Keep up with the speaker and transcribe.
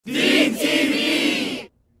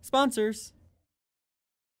sponsors.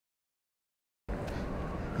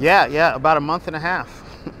 Yeah, about a month and a half.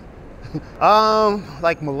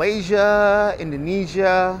 Like Malaysia,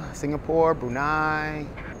 Indonesia, Singapore, Brunei.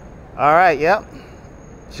 All right, yep.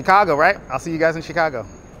 Chicago, right? I'll see you guys in Chicago.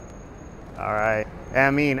 All right.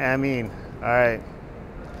 Ameen, ameen. All right.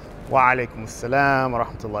 Wa alaikum assalam wa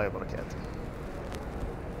rahmatullahi wa barakatuh.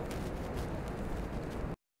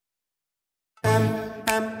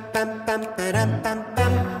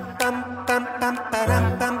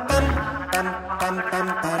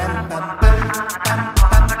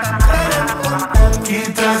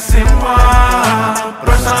 Kita semua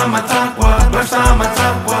bersama Taqwa, bersama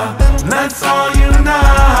Taqwa. Let's all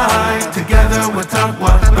unite together with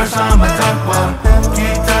Taqwa, bersama Taqwa.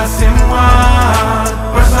 Kita semua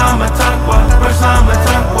bersama Taqwa, bersama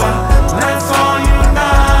Taqwa. Let's all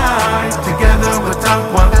unite together with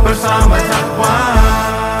Taqwa, bersama Taqwa.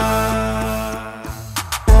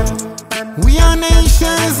 We are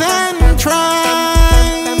nations and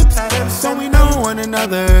tribes, so we know one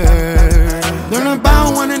another. Learn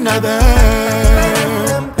about one another.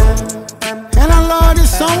 And our Lord is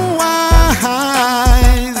so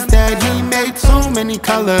wise that He made so many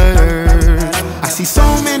colors. I see so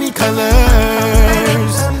many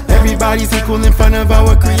colors. Everybody's equal in front of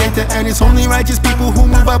our Creator, and it's only righteous people who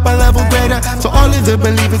move up a level greater. So all of the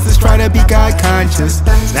believers, let's try to be God conscious.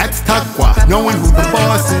 That's Taqwa, knowing who the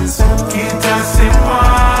boss is. Kita semua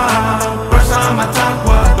bersama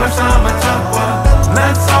Taqwa, bersama Taqwa.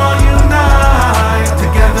 Let's all unite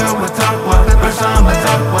together with Taqwa, bersama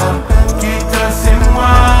Taqwa. Kita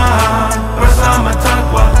semua bersama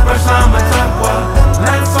Taqwa, bersama Taqwa.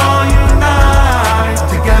 Let's all unite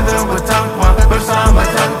together with Taqwa, bersama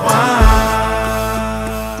Taqwa.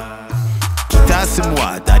 Kita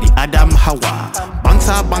semua dari Adam Hawa,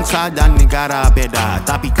 bangsa-bangsa dan negara beda,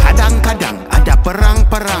 tapi kadang-kadang ada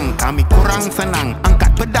perang-perang. Kami kurang senang,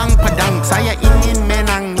 angkat pedang-pedang. Saya ingin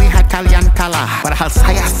menang, lihat kalian kalah. Padahal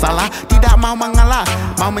saya salah, tidak mau mengalah.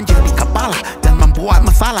 Mau menjadi kepala dan membuat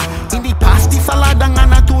masalah. Ini pasti salah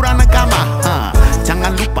dengan aturan agama.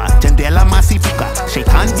 Jangan lupa, jendela masih buka.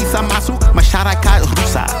 Syaitan bisa masuk, masyarakat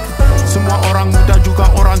rusak. Semua orang muda juga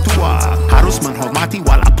orang tua harus menghormati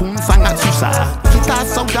walaupun sangat susah. Kita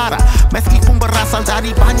saudara, meskipun berasal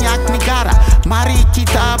dari banyak negara. Mari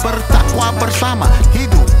kita bertakwa bersama,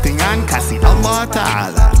 hidup dengan kasih Allah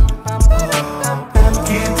Ta'ala.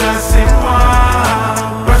 Kita semua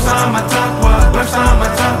bersama Taqwa, bersama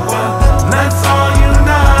Taqwa. Let's all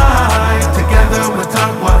unite together with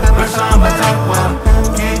Taqwa, bersama Taqwa.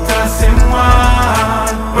 Kita semua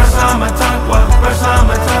bersama Taqwa,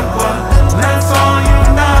 bersama Taqwa. Let's all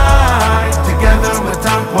unite together with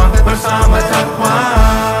Taqwa, bersama Taqwa.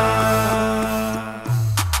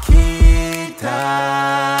 Kita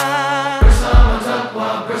bersama Taqwa,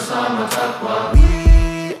 bersama Taqwa.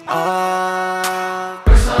 We are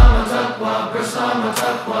Bersama Taqwa, bersama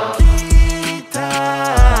Taqwa. Kita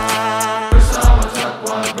Bersama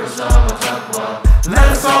Taqwa, bersama Taqwa.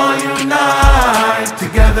 Let's all unite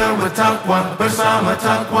together with Taqwa, bersama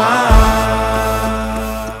Taqwa.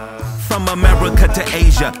 From America to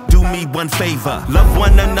Asia, do me one favor. Love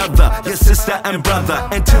one another, your sister and brother.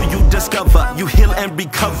 Until you discover, you heal and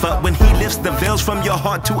recover. When He lifts the veils from your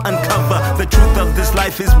heart to uncover the truth of this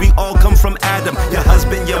life is we all come from Adam. Your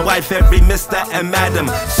husband, your wife, every Mr. and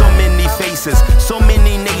Madam. So many faces, so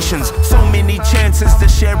many nations, so many chances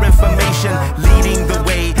to share information. Leading the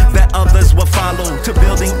way that others will follow to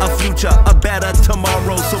building a future, a better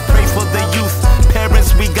tomorrow. So pray for the youth,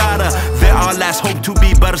 parents, we gotta. They're our last hope to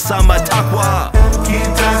be Bersama Taqwa.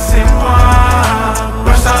 Kita semua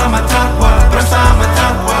bersama Taqwa, bersama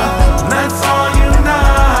Taqwa. Let's all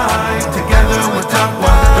unite together with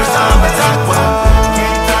Taqwa, bersama Taqwa.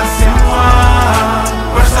 Kita semua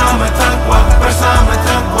bersama Taqwa, bersama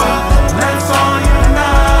Taqwa. Let's all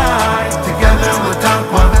unite together with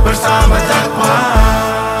Taqwa, bersama Taqwa.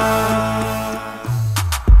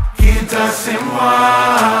 Kita semua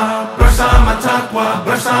bersama Taqwa,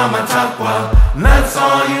 bersama Taqwa. Let's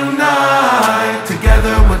all unite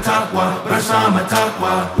together with Taqwa, bersama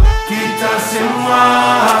Taqwa. Kita semua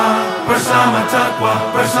bersama Taqwa,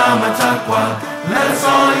 bersama Taqwa. Let's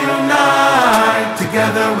all unite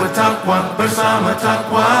together with Taqwa, bersama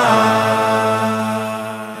Taqwa.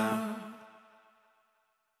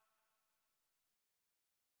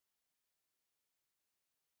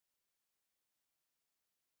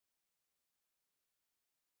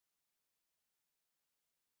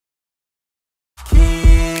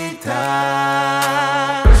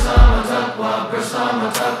 Bersama Taqwa, bersama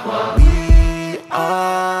Taqwa. We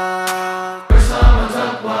are Bersama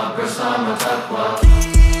Taqwa, bersama Taqwa.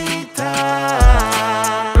 Kita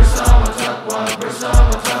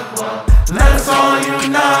Let's all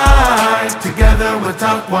unite together with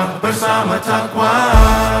Taqwa, Bersama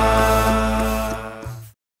Taqwa.